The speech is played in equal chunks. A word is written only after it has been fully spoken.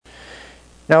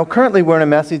Now, currently we're in a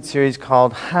message series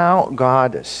called How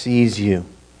God Sees You.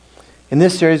 In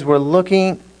this series, we're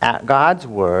looking at God's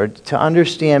Word to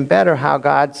understand better how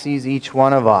God sees each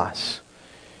one of us.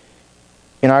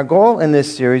 And our goal in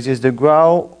this series is to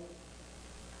grow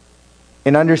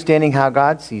in understanding how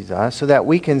God sees us so that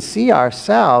we can see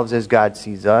ourselves as God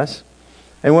sees us.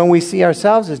 And when we see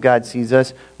ourselves as God sees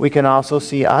us, we can also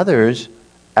see others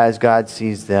as God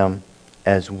sees them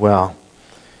as well.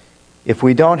 If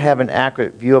we don't have an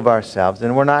accurate view of ourselves,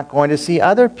 then we're not going to see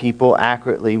other people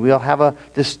accurately. We'll have a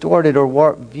distorted or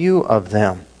warped view of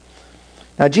them.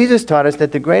 Now, Jesus taught us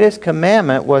that the greatest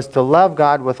commandment was to love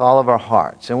God with all of our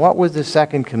hearts. And what was the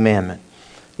second commandment?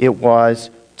 It was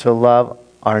to love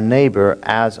our neighbor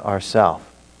as ourselves.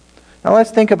 Now, let's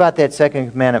think about that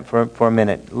second commandment for a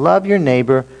minute. Love your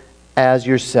neighbor as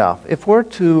yourself. If we're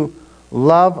to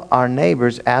love our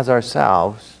neighbors as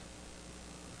ourselves,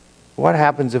 what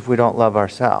happens if we don't love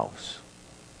ourselves?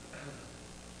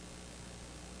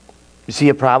 You see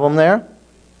a problem there?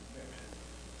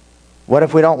 What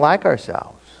if we don't like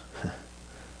ourselves?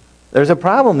 There's a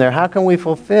problem there. How can we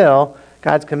fulfill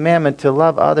God's commandment to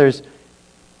love others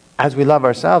as we love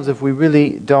ourselves if we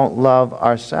really don't love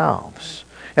ourselves?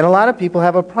 And a lot of people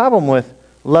have a problem with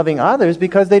loving others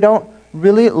because they don't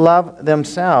really love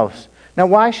themselves. Now,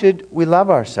 why should we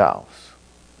love ourselves?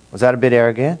 Was that a bit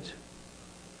arrogant?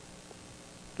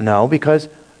 No, because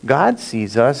God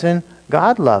sees us and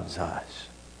God loves us.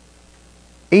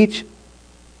 Each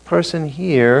person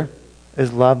here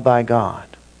is loved by God.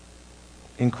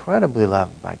 Incredibly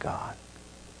loved by God.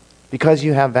 Because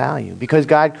you have value. Because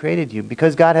God created you.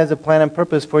 Because God has a plan and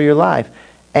purpose for your life.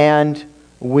 And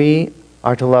we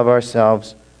are to love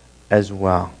ourselves as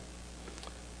well.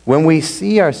 When we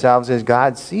see ourselves as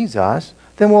God sees us,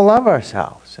 then we'll love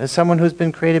ourselves as someone who's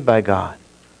been created by God.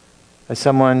 As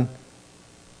someone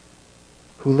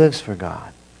who lives for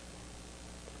God.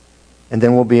 And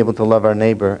then we'll be able to love our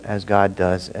neighbor as God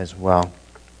does as well.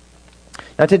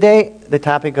 Now today, the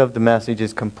topic of the message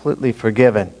is completely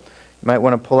forgiven. You might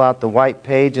want to pull out the white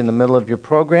page in the middle of your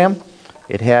program.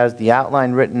 It has the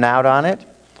outline written out on it.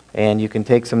 And you can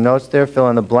take some notes there, fill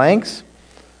in the blanks.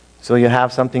 So you'll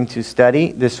have something to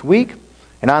study this week.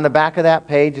 And on the back of that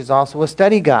page is also a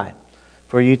study guide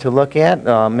for you to look at.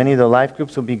 Many of the life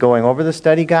groups will be going over the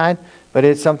study guide, but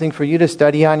it's something for you to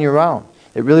study on your own.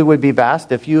 It really would be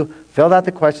best if you filled out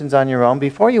the questions on your own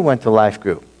before you went to life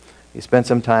group. You spent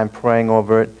some time praying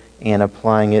over it and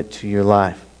applying it to your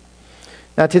life.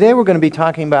 Now today we're going to be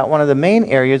talking about one of the main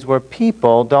areas where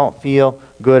people don't feel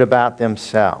good about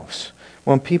themselves.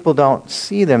 When people don't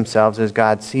see themselves as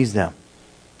God sees them.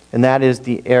 And that is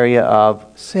the area of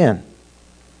sin.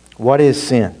 What is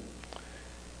sin?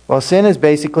 Well, sin is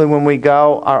basically when we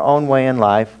go our own way in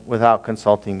life without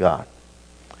consulting God.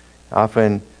 I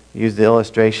often use the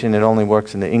illustration, it only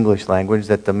works in the English language,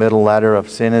 that the middle letter of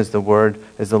sin is the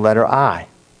letter I.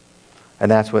 And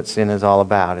that's what sin is all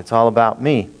about. It's all about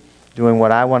me doing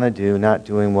what I want to do, not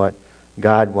doing what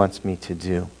God wants me to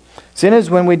do. Sin is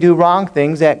when we do wrong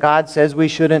things that God says we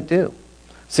shouldn't do.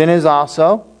 Sin is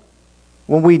also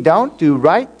when we don't do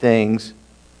right things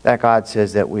that God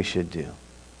says that we should do.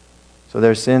 So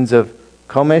there's sins of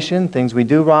commission, things we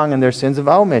do wrong, and there's sins of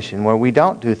omission, where we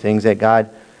don't do things that God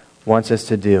wants us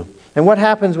to do. And what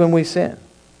happens when we sin?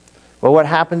 Well, what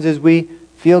happens is we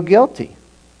feel guilty.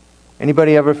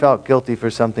 Anybody ever felt guilty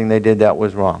for something they did that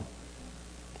was wrong?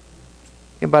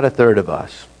 About a third of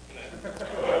us.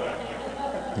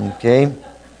 Okay?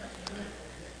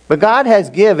 But God has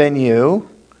given you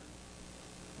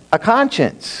a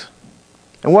conscience.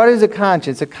 And what is a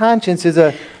conscience? A conscience is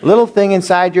a little thing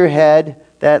inside your head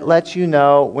that lets you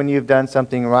know when you've done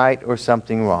something right or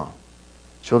something wrong.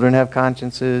 Children have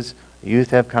consciences,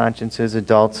 youth have consciences,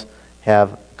 adults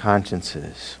have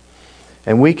consciences.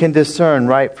 And we can discern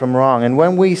right from wrong. And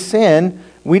when we sin,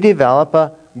 we develop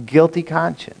a guilty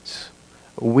conscience.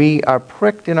 We are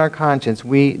pricked in our conscience.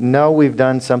 We know we've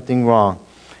done something wrong.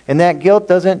 And that guilt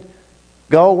doesn't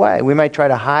go away. We might try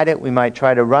to hide it. We might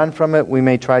try to run from it. We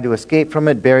may try to escape from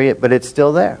it, bury it, but it's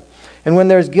still there. And when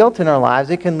there's guilt in our lives,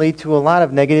 it can lead to a lot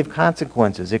of negative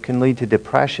consequences. It can lead to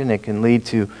depression. It can lead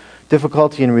to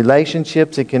difficulty in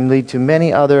relationships. It can lead to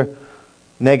many other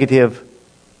negative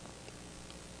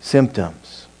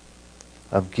symptoms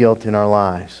of guilt in our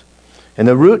lives. And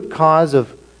the root cause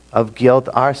of guilt,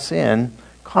 our sin,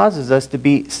 causes us to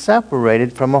be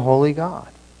separated from a holy God.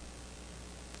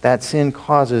 That sin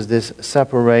causes this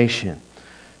separation.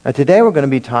 Now today we're going to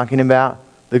be talking about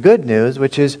the good news,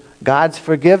 which is God's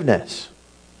forgiveness.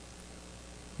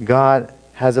 God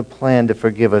has a plan to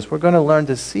forgive us. We're going to learn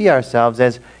to see ourselves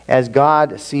as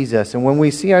God sees us. And when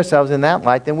we see ourselves in that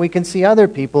light, then we can see other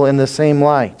people in the same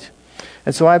light.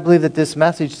 And so I believe that this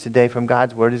message today from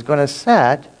God's Word is going to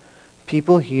set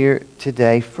people here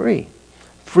today free.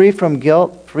 Free from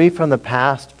guilt, free from the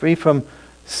past, free from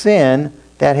sin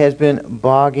that has been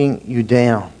bogging you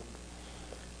down.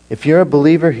 If you're a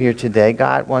believer here today,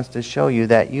 God wants to show you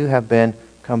that you have been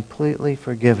completely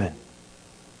forgiven.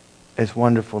 It's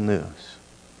wonderful news.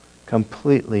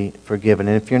 Completely forgiven.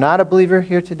 And if you're not a believer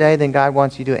here today, then God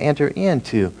wants you to enter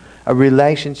into a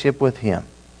relationship with Him.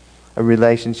 A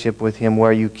relationship with Him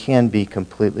where you can be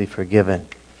completely forgiven.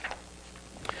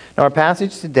 Now, our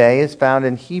passage today is found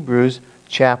in Hebrews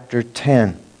chapter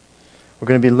 10. We're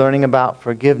going to be learning about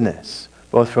forgiveness,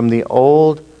 both from the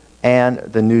Old and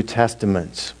the New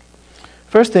Testaments.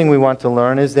 First thing we want to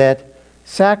learn is that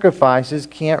sacrifices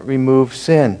can't remove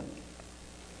sin.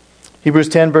 Hebrews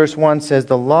 10 verse 1 says,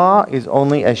 "The law is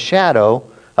only a shadow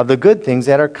of the good things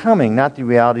that are coming, not the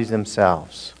realities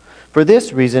themselves. For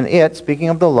this reason it," speaking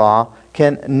of the law,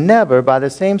 "can never, by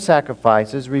the same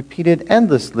sacrifices repeated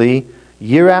endlessly,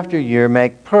 year after year,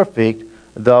 make perfect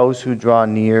those who draw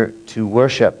near to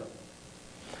worship."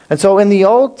 And so in the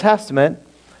Old Testament,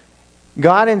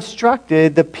 God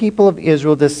instructed the people of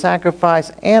Israel to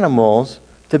sacrifice animals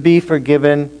to be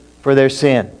forgiven for their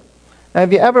sin. Now,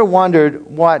 have you ever wondered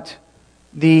what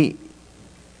the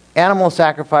animal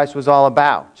sacrifice was all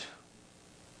about?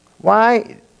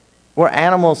 Why were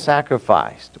animals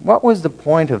sacrificed? What was the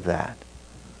point of that?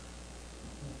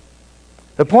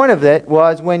 The point of it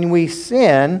was when we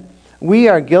sin, we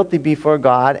are guilty before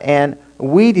God and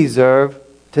we deserve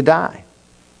to die.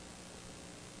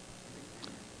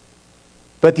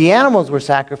 But the animals were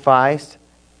sacrificed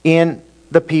in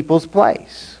the people's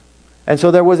place. And so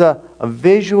there was a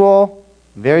visual,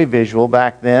 very visual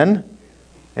back then.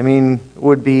 I mean, it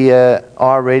would be an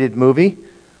R-rated movie.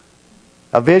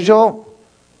 A visual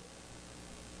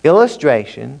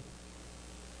illustration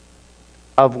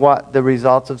of what the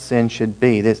results of sin should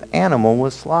be. This animal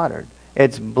was slaughtered.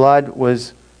 Its blood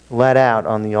was let out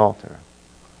on the altar.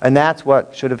 And that's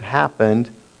what should have happened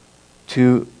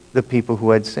to the people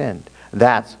who had sinned.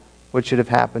 That's what should have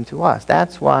happened to us.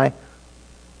 That's why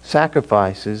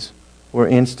sacrifices were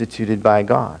instituted by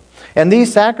God. And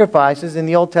these sacrifices in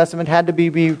the Old Testament had to be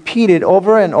repeated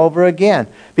over and over again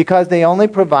because they only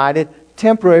provided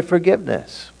temporary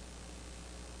forgiveness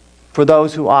for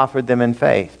those who offered them in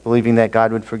faith, believing that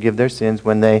God would forgive their sins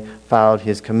when they followed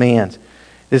His commands.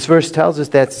 This verse tells us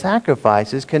that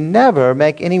sacrifices can never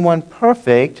make anyone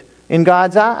perfect in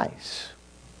God's eyes.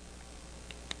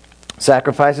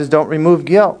 Sacrifices don't remove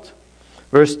guilt.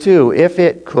 Verse 2, "If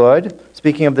it could,"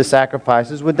 speaking of the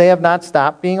sacrifices, "would they have not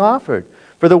stopped being offered?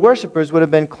 For the worshippers would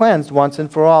have been cleansed once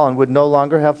and for all and would no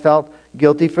longer have felt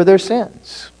guilty for their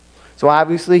sins." So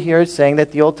obviously here it's saying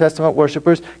that the Old Testament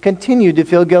worshippers continued to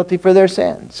feel guilty for their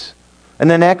sins. And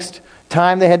the next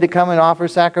time they had to come and offer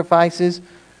sacrifices,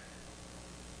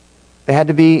 they had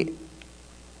to be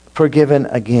forgiven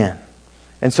again.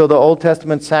 And so the Old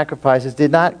Testament sacrifices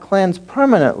did not cleanse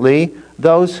permanently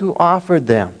those who offered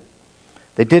them.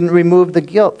 They didn't remove the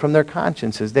guilt from their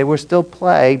consciences. They were still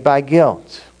plagued by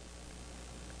guilt.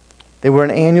 They were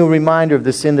an annual reminder of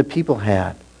the sin the people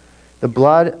had. The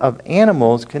blood of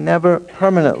animals can never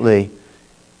permanently,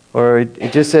 or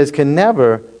it just says can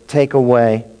never take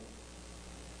away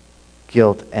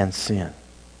guilt and sin.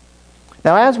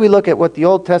 Now, as we look at what the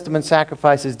Old Testament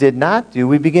sacrifices did not do,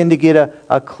 we begin to get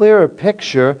a clearer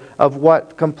picture of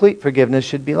what complete forgiveness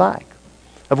should be like,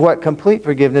 of what complete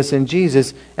forgiveness in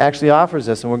Jesus actually offers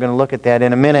us, and we're going to look at that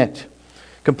in a minute.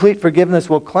 Complete forgiveness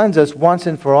will cleanse us once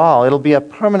and for all. It'll be a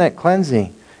permanent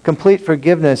cleansing. Complete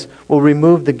forgiveness will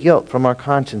remove the guilt from our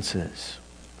consciences.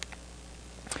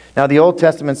 Now, the Old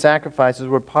Testament sacrifices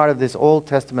were part of this Old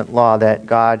Testament law that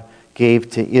God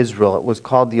gave to Israel. It was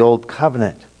called the Old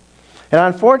Covenant. And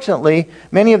unfortunately,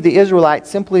 many of the Israelites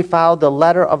simply followed the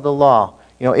letter of the law.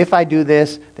 You know, if I do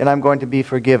this, then I'm going to be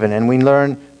forgiven. And we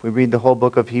learn, if we read the whole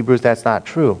book of Hebrews, that's not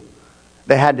true.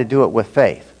 They had to do it with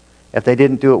faith. If they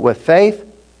didn't do it with faith,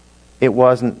 it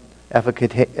wasn't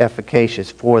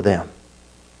efficacious for them.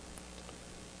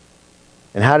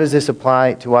 And how does this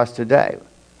apply to us today?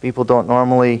 People don't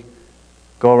normally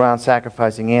go around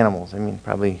sacrificing animals. I mean,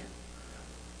 probably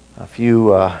a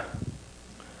few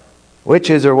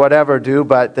witches or whatever do,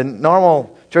 but the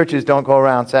normal churches don't go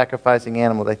around sacrificing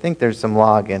animals. I think there's some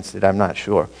law against it. I'm not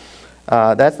sure.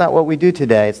 That's not what we do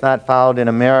today. It's not followed in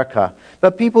America.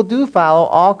 But people do follow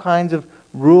all kinds of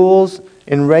rules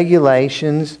and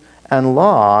regulations and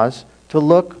laws to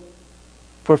look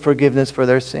for forgiveness for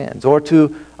their sins, or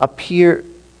to appear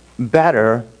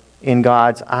better in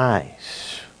God's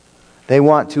eyes. They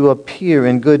want to appear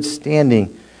in good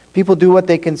standing. People do what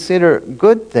they consider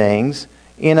good things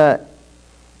in a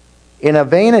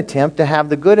vain attempt to have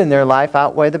the good in their life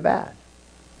outweigh the bad.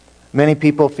 Many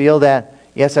people feel that,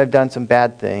 yes, I've done some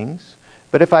bad things,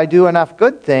 but if I do enough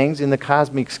good things in the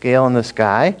cosmic scale in the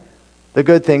sky, the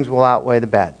good things will outweigh the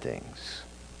bad things.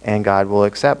 And God will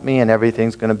accept me and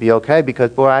everything's going to be okay,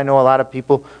 because, boy, I know a lot of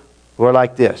people who are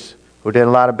like this, who did a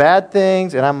lot of bad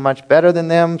things, and I'm much better than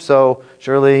them, so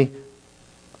surely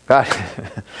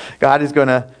God is going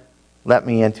to let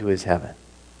me into His heaven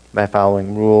by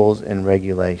following rules and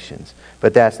regulations.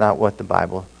 But that's not what the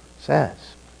Bible says.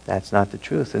 That's not the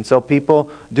truth. And so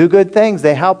people do good things.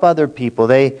 They help other people.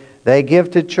 They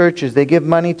give to churches. They give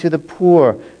money to the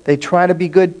poor. They try to be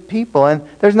good people. And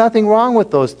there's nothing wrong with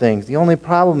those things. The only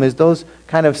problem is those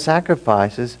kind of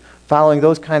sacrifices, following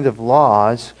those kinds of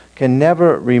laws, can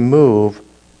never remove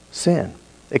sin.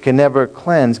 It can never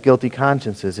cleanse guilty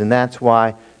consciences. And that's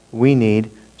why we need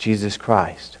Jesus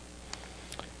Christ.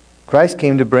 Christ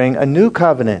came to bring a new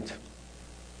covenant.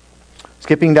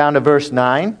 Skipping down to verse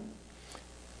 9.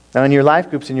 Now in your life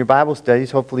groups, in your Bible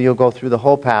studies, hopefully you'll go through the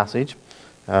whole passage.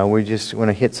 We just want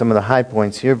to hit some of the high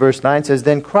points here. Verse 9 says,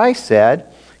 "Then Christ said,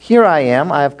 'Here I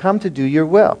am, I have come to do your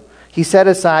will.' He set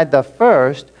aside the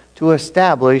first to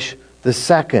establish the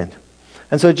second."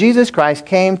 And so Jesus Christ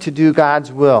came to do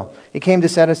God's will. He came to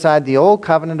set aside the old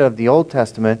covenant of the Old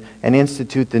Testament and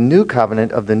institute the new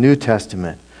covenant of the New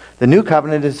Testament. The new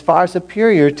covenant is far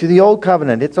superior to the old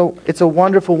covenant. It's a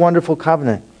wonderful, wonderful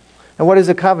covenant. And what is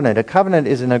a covenant? A covenant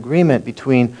is an agreement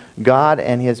between God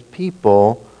and His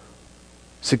people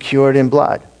secured in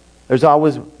blood. There's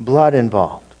always blood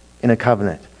involved in a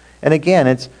covenant. And again,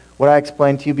 it's what I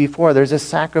explained to you before. There's a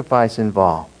sacrifice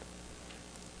involved.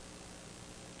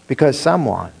 Because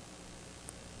something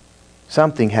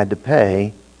had to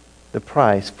pay the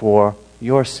price for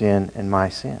your sin and my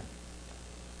sin.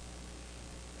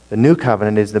 The new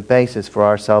covenant is the basis for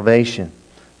our salvation.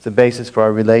 It's the basis for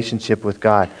our relationship with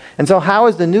God. And so how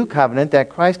is the new covenant that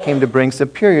Christ came to bring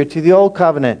superior to the old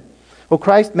covenant? Well,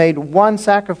 Christ made one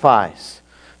sacrifice.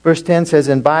 Verse 10 says,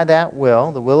 "And by that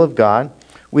will, the will of God,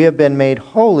 we have been made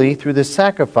holy through the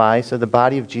sacrifice of the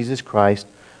body of Jesus Christ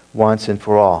once and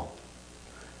for all."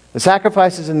 The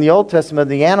sacrifices in the Old Testament of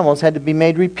the animals had to be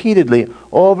made repeatedly,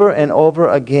 over and over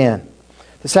again.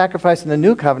 The sacrifice in the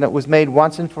New Covenant was made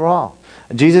once and for all.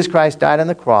 Jesus Christ died on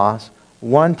the cross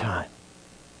one time.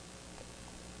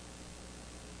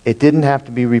 It didn't have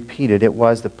to be repeated. It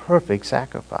was the perfect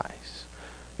sacrifice.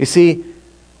 You see,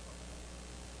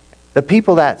 the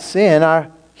people that sin are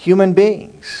human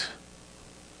beings.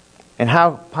 And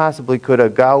how possibly could a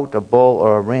goat, a bull,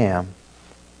 or a ram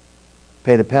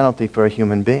pay the penalty for a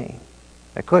human being?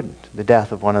 It couldn't. The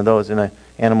death of one of those in an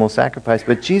animal sacrifice.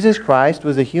 But Jesus Christ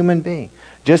was a human being,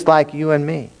 just like you and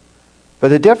me. But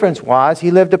the difference was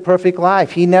He lived a perfect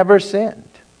life. He never sinned.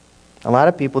 A lot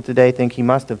of people today think He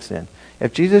must have sinned.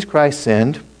 If Jesus Christ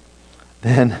sinned,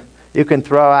 then you can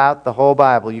throw out the whole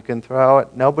Bible. You can throw it.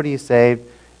 Nobody is saved.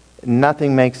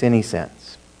 Nothing makes any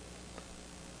sense.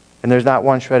 And there's not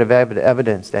one shred of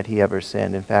evidence that He ever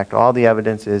sinned. In fact, all the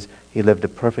evidence is He lived a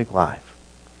perfect life.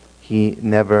 He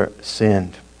never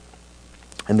sinned.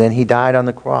 And then He died on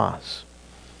the cross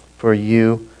for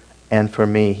you and for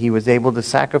me. He was able to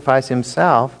sacrifice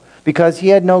Himself because He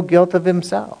had no guilt of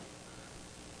Himself,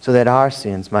 so that our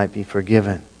sins might be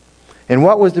forgiven. And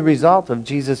what was the result of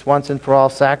Jesus' once and for all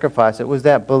sacrifice? It was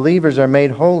that believers are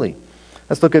made holy.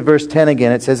 Let's look at verse 10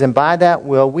 again. It says, "And by that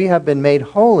will we have been made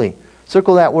holy."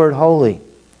 Circle that word, holy.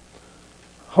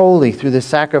 Holy through the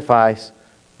sacrifice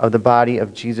of the body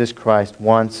of Jesus Christ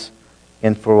once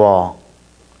and for all.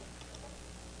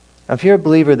 Now, if you're a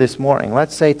believer this morning,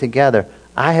 let's say together,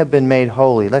 "I have been made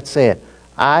holy." Let's say it.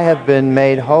 I have been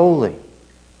made holy.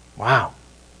 Wow.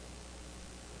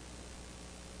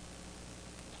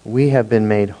 We have been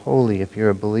made holy if you're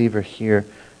a believer here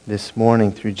this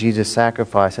morning through Jesus'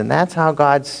 sacrifice. And that's how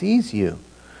God sees you.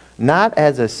 Not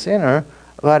as a sinner,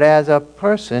 but as a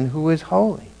person who is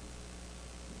holy.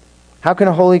 How can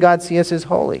a holy God see us as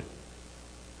holy?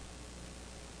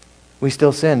 We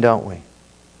still sin, don't we?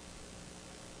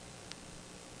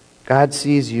 God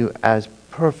sees you as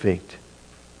perfect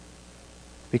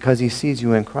because He sees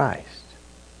you in Christ.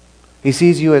 He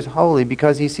sees you as holy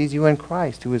because He sees you in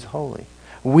Christ, who is holy.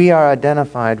 We are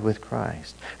identified with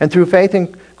Christ. And through faith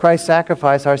in Christ's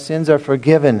sacrifice, our sins are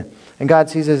forgiven. And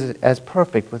God sees us as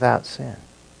perfect without sin.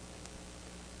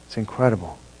 It's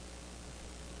incredible.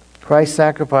 Christ's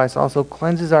sacrifice also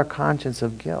cleanses our conscience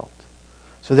of guilt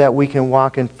so that we can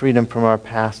walk in freedom from our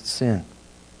past sin.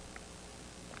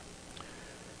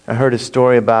 I heard a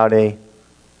story about a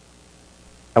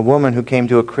woman who came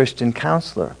to a Christian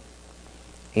counselor,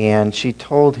 and she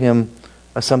told him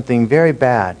of something very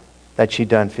bad that she'd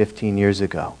done 15 years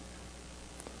ago.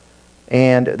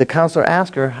 And the counselor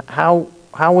asked her how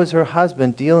was her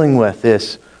husband dealing with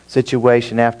this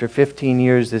situation after 15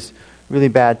 years, this really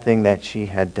bad thing that she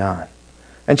had done.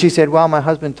 And she said, well, my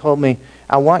husband told me,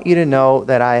 I want you to know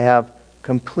that I have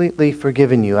completely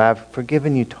forgiven you. I've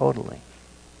forgiven you totally.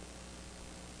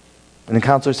 And the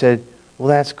counselor said, well,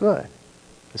 that's good.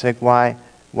 It's like, why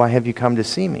have you come to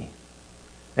see me?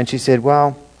 And she said,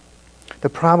 well, the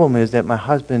problem is that my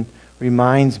husband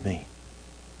reminds me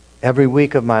every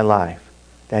week of my life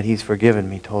that he's forgiven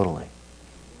me totally.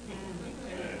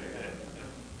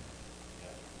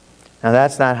 Now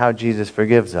that's not how Jesus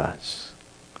forgives us.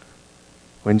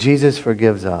 When Jesus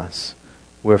forgives us,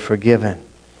 we're forgiven.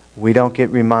 We don't get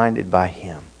reminded by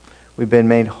Him. We've been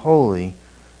made holy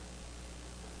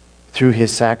through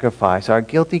His sacrifice. Our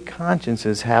guilty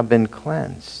consciences have been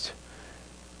cleansed.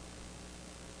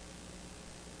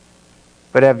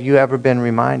 But have you ever been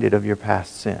reminded of your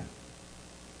past sin?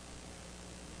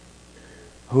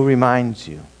 Who reminds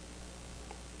you?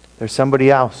 There's somebody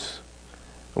else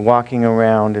walking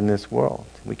around in this world.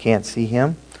 We can't see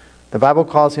him. The Bible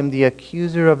calls him the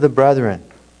accuser of the brethren.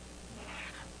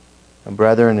 A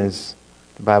brethren is,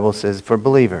 the Bible says, for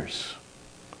believers.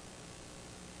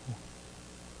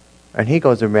 And he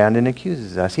goes around and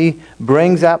accuses us. He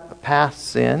brings up past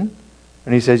sin,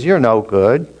 and he says, you're no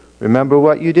good. Remember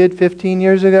what you did 15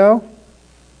 years ago?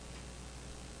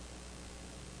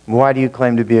 Why do you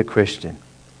claim to be a Christian?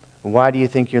 Why do you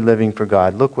think you're living for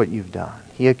God? Look what you've done.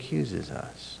 He accuses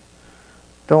us.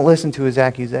 Don't listen to his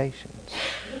accusations.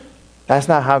 That's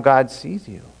not how God sees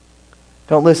you.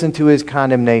 Don't listen to his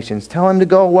condemnations. Tell him to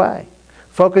go away.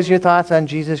 Focus your thoughts on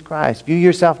Jesus Christ. View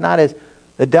yourself not as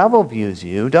the devil views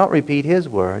you. Don't repeat his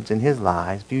words and his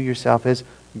lies. View yourself as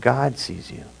God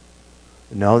sees you.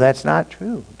 No, that's not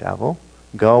true, devil.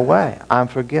 Go away. I'm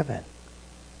forgiven.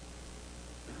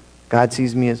 God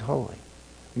sees me as holy.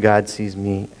 God sees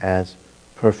me as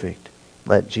perfect.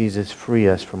 Let Jesus free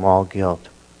us from all guilt.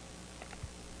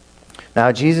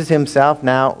 Now, Jesus himself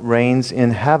now reigns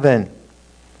in heaven.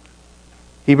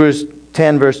 Hebrews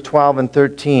 10, verse 12 and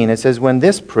 13, it says, when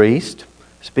this priest,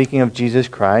 speaking of Jesus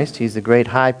Christ, he's the great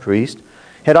high priest,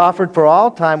 had offered for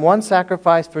all time one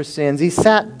sacrifice for sins, he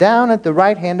sat down at the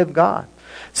right hand of God.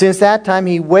 Since that time,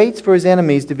 he waits for his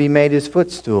enemies to be made his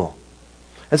footstool.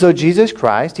 And so Jesus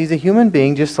Christ, he's a human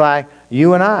being just like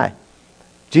you and I.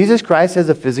 Jesus Christ has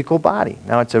a physical body.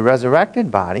 Now, it's a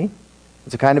resurrected body.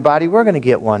 It's the kind of body we're going to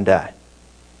get one day.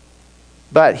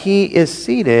 But he is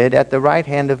seated at the right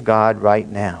hand of God right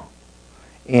now.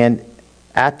 And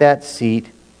at that seat,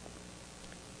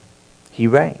 he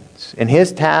reigns. And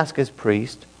his task as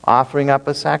priest, offering up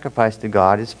a sacrifice to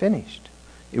God, is finished.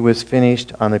 It was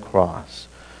finished on the cross.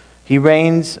 He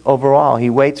reigns over all. He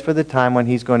waits for the time when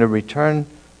he's going to return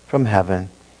from heaven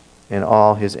and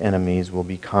all his enemies will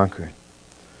be conquered.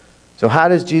 So how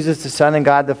does Jesus the Son and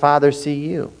God the Father see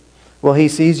you? Well, he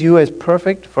sees you as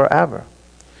perfect forever.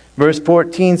 Verse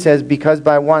 14 says, because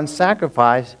by one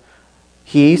sacrifice,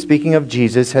 he, speaking of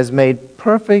Jesus, has made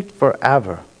perfect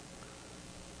forever.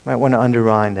 You might want to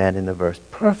underline that in the verse.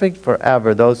 Perfect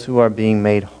forever, those who are being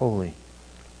made holy.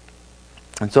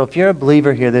 And so if you're a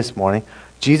believer here this morning,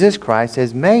 Jesus Christ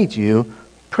has made you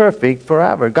perfect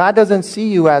forever. God doesn't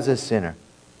see you as a sinner.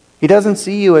 He doesn't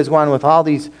see you as one with all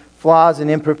these flaws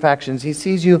and imperfections. He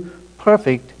sees you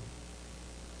perfect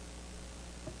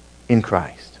in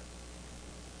Christ.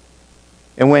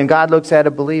 And when God looks at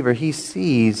a believer, he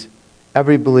sees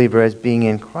every believer as being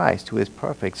in Christ, who is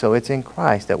perfect. So it's in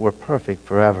Christ that we're perfect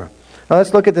forever. Now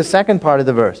let's look at the second part of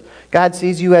the verse. God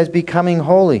sees you as becoming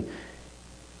holy.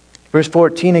 Verse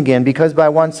 14 again, because by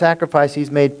one sacrifice he's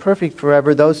made perfect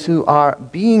forever those who are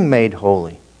being made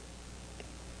holy.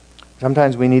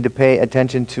 Sometimes we need to pay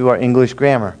attention to our English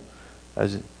grammar,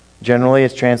 as generally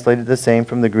it's translated the same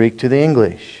from the Greek to the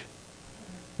English.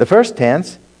 The first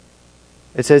tense,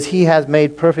 it says he has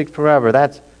made perfect forever.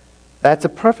 That's a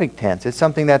perfect tense. It's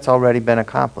something that's already been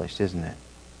accomplished, isn't it?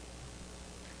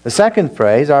 The second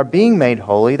phrase, our being made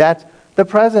holy, that's the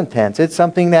present tense. It's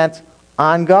something that's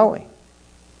ongoing.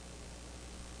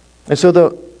 And so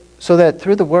that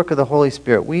through the work of the Holy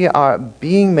Spirit, we are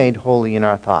being made holy in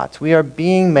our thoughts. We are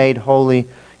being made holy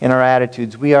in our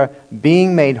attitudes. We are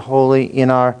being made holy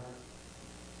in our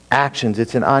actions.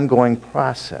 It's an ongoing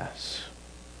process.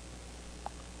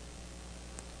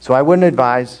 So I wouldn't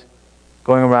advise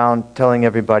going around telling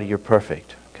everybody you're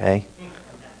perfect, okay?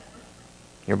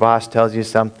 Your boss tells you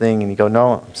something and you go,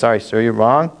 no, I'm sorry, sir, you're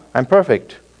wrong. I'm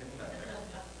perfect.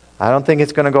 I don't think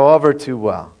it's going to go over too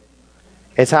well.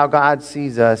 It's how God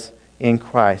sees us in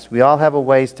Christ. We all have a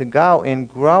ways to go in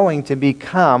growing to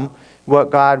become what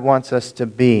God wants us to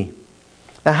be.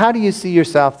 Now, how do you see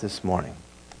yourself this morning?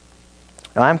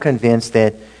 Now, I'm convinced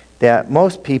that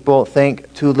most people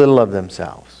think too little of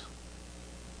themselves.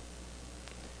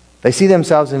 They see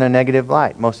themselves in a negative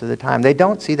light most of the time. They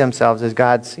don't see themselves as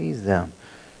God sees them.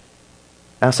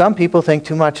 Now, some people think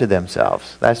too much of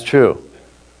themselves. That's true.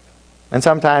 And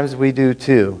sometimes we do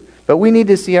too. But we need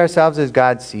to see ourselves as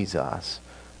God sees us.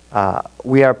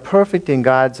 We are perfect in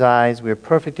God's eyes. We are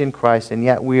perfect in Christ. And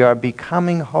yet we are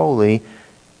becoming holy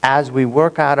as we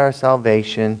work out our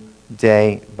salvation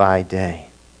day by day.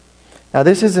 Now,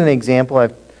 this is an example.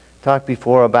 I've talked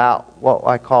before about what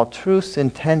I call truths in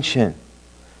tension.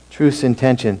 Truths in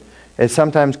tension. It's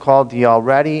sometimes called the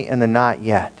already and the not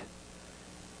yet.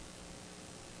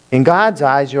 In God's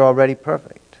eyes, you're already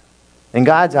perfect. In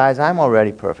God's eyes, I'm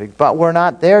already perfect. But we're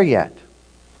not there yet.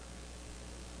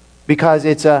 Because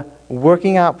it's a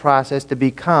working out process to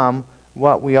become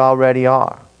what we already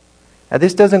are. Now,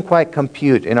 this doesn't quite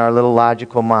compute in our little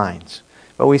logical minds.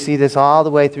 But we see this all the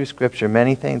way through Scripture.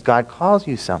 Many things. God calls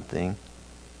you something,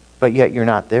 but yet you're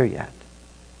not there yet.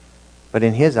 But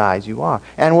in His eyes, you are.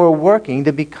 And we're working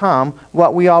to become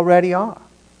what we already are.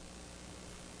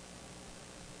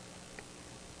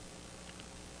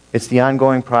 It's the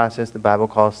ongoing process the Bible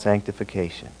calls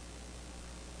sanctification.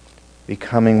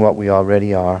 Becoming what we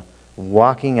already are.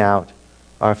 Walking out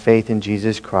our faith in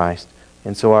Jesus Christ.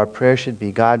 And so our prayer should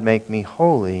be, God, make me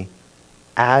holy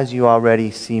as you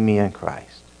already see me in Christ.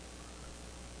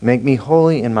 Make me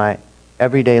holy in my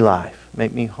everyday life.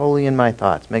 Make me holy in my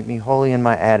thoughts. Make me holy in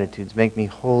my attitudes. Make me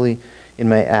holy in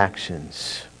my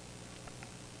actions.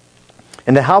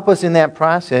 And to help us in that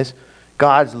process,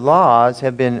 God's laws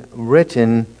have been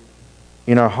written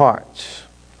in our hearts.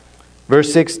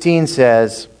 Verse 16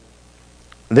 says,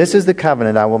 "This is the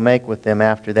covenant I will make with them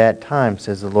after that time,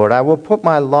 says the Lord. I will put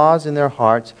my laws in their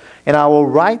hearts, and I will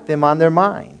write them on their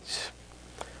minds."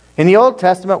 In the Old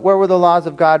Testament, where were the laws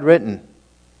of God written?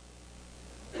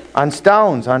 On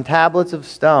stones, on tablets of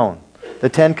stone. The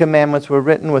Ten Commandments were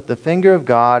written with the finger of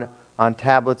God on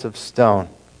tablets of stone.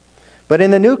 But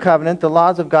in the New Covenant, the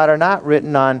laws of God are not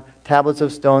written on tablets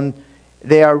of stone.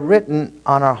 They are written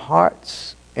on our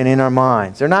hearts and in our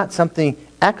minds. They're not something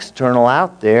external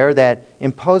out there that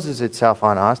imposes itself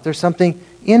on us. There's something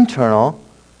internal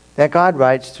that God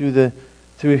writes through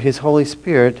His Holy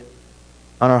Spirit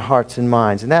on our hearts and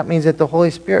minds. And that means that the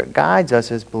Holy Spirit guides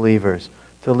us as believers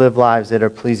to live lives that are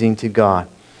pleasing to God.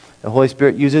 The Holy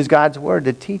Spirit uses God's Word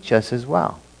to teach us as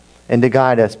well and to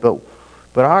guide us. But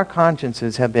our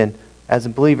consciences have been, as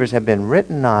believers, have been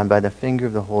written on by the finger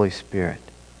of the Holy Spirit.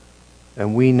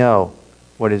 And we know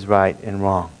what is right and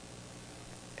wrong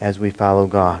as we follow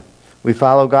God. We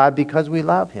follow God because we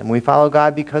love Him. We follow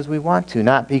God because we want to,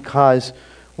 not because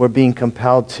we're being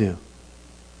compelled to.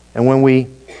 And when we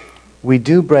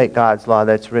do break God's law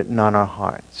that's written on our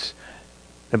hearts,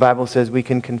 the Bible says we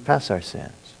can confess our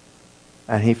sins.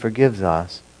 And He forgives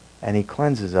us, and He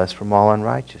cleanses us from all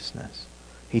unrighteousness.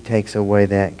 He takes away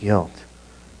that guilt.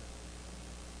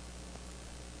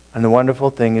 And the wonderful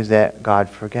thing is that God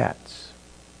forgets.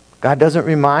 God doesn't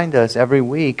remind us every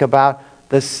week about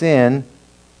the sin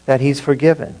that He's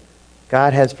forgiven.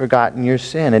 God has forgotten your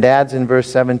sin. It adds in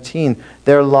verse 17,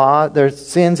 their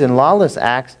sins and lawless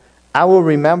acts I will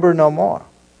remember no more.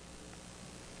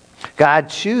 God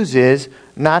chooses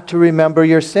not to remember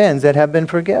your sins that have been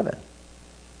forgiven.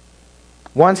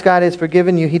 Once God has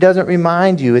forgiven you, He doesn't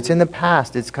remind you. It's in the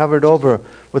past. It's covered over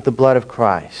with the blood of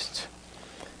Christ.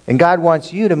 And God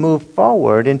wants you to move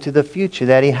forward into the future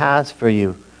that He has for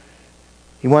you.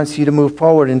 He wants you to move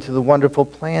forward into the wonderful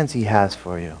plans He has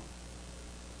for you.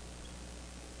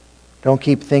 Don't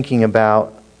keep thinking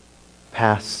about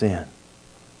past sin.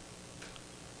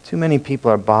 Too many people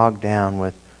are bogged down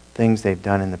with things they've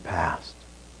done in the past.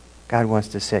 God wants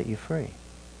to set you free.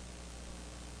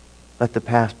 Let the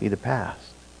past be the past.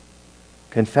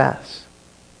 Confess.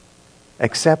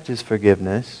 Accept His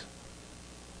forgiveness.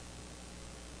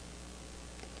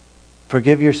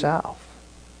 Forgive yourself.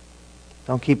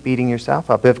 Don't keep beating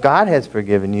yourself up. If God has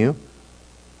forgiven you,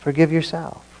 forgive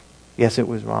yourself. Yes, it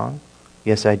was wrong.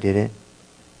 Yes, I did it.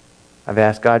 I've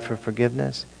asked God for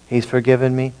forgiveness. He's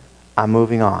forgiven me. I'm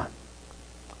moving on.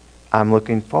 I'm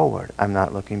looking forward. I'm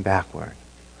not looking backward.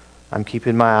 I'm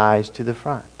keeping my eyes to the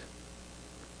front.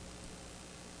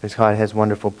 Because God has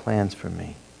wonderful plans for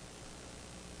me.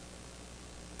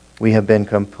 We have been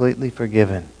completely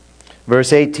forgiven.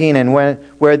 Verse 18, and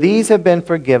where these have been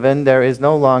forgiven, there is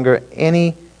no longer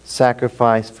any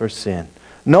sacrifice for sin.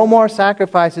 No more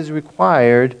sacrifice is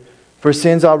required for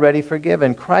sins already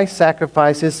forgiven. Christ's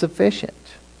sacrifice is sufficient.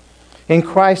 In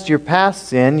Christ, your past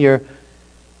sin,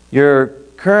 your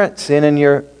current sin, and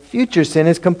your future sin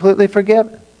is completely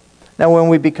forgiven. Now, when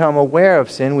we become aware of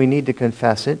sin, we need to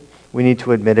confess it. We need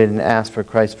to admit it and ask for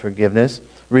Christ's forgiveness.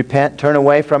 Repent, turn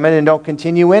away from it, and don't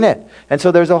continue in it. And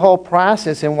so there's a whole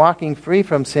process in walking free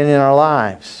from sin in our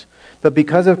lives. But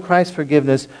because of Christ's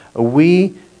forgiveness,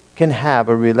 we can have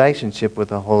a relationship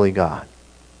with a holy God.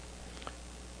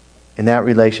 And that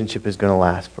relationship is going to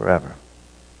last forever.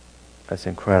 That's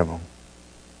incredible.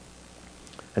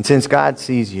 And since God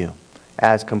sees you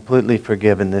as completely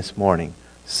forgiven this morning,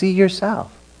 see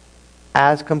yourself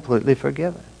as completely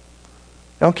forgiven.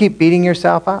 Don't keep beating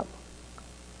yourself up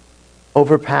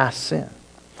over past sin.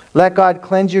 Let God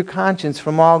cleanse your conscience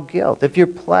from all guilt. If you're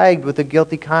plagued with a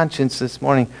guilty conscience this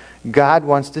morning, God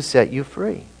wants to set you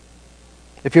free.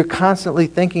 If you're constantly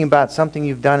thinking about something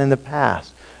you've done in the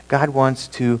past, God wants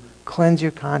to cleanse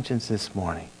your conscience this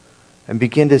morning and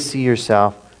begin to see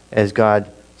yourself as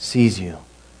God sees you.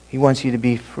 He wants you to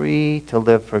be free to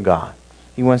live for God.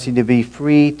 He wants you to be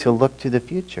free to look to the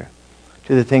future,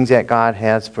 to the things that God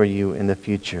has for you in the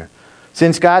future.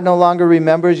 Since God no longer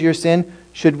remembers your sin,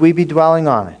 should we be dwelling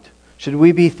on it? Should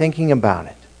we be thinking about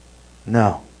it?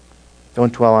 No.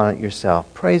 Don't dwell on it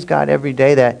yourself. Praise God every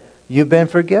day that you've been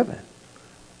forgiven.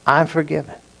 I'm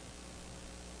forgiven.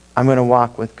 I'm going to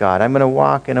walk with God. I'm going to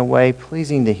walk in a way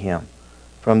pleasing to Him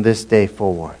from this day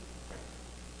forward.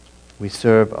 We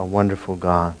serve a wonderful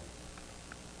God.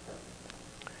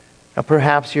 Now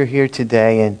perhaps you're here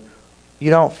today and you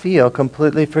don't feel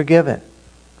completely forgiven.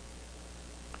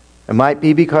 It might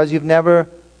be because you've never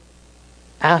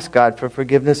asked God for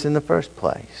forgiveness in the first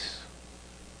place.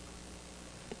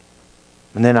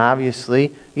 And then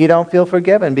obviously you don't feel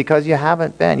forgiven because you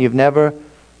haven't been. You've never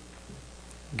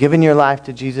given your life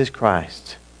to Jesus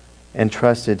Christ and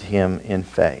trusted Him in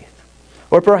faith.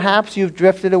 Or perhaps you've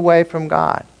drifted away from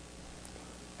God.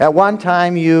 At one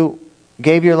time you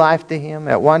gave your life to Him.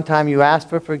 At one time you asked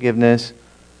for forgiveness,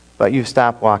 but you've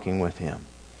stopped walking with Him.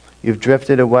 You've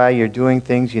drifted away. You're doing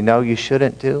things you know you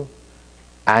shouldn't do,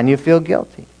 and you feel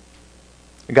guilty.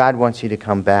 God wants you to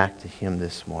come back to Him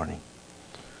this morning.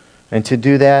 And to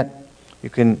do that, you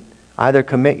can either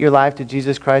commit your life to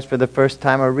Jesus Christ for the first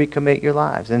time or recommit your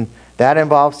lives. And that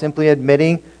involves simply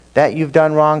admitting that you've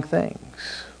done wrong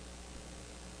things,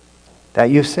 that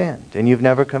you've sinned, and you've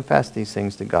never confessed these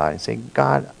things to God. And say,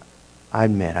 God, I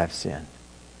admit I've sinned.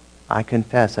 I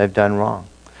confess I've done wrong.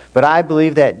 But I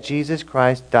believe that Jesus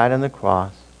Christ died on the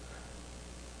cross.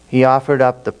 He offered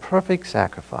up the perfect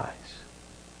sacrifice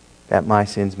that my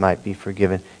sins might be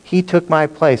forgiven. He took my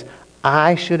place.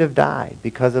 I should have died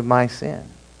because of my sin.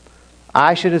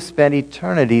 I should have spent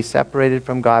eternity separated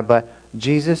from God, but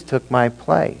Jesus took my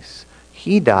place.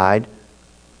 He died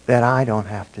that I don't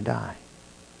have to die.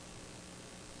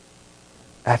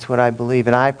 That's what I believe.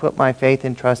 And I put my faith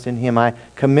and trust in Him. I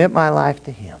commit my life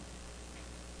to Him,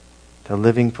 to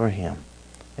living for Him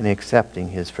and accepting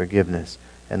His forgiveness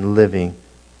and living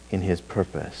in His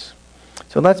purpose.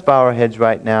 So let's bow our heads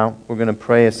right now. We're going to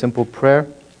pray a simple prayer.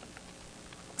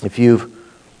 If you've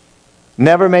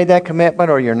never made that commitment,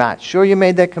 or you're not sure you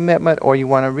made that commitment, or you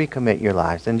want to recommit your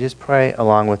lives, then just pray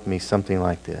along with me something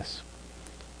like this.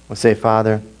 We'll say,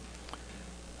 Father,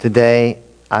 today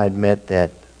I admit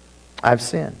that I've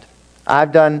sinned.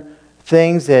 I've done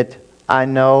things that I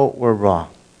know were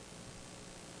wrong.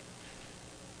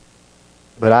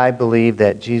 But I believe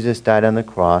that Jesus died on the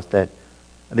cross that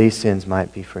these sins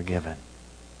might be forgiven.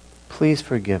 Please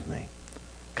forgive me.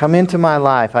 Come into my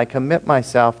life. I commit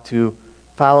myself to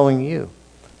following you,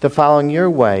 to following your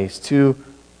ways, to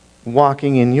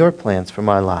walking in your plans for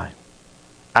my life.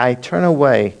 I turn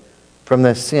away from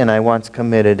the sin I once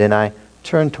committed and I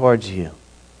turn towards you,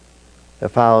 to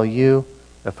follow you,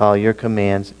 to follow your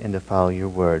commands, and to follow your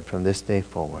word from this day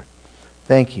forward.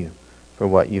 Thank you for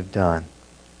what you've done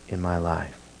in my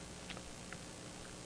life.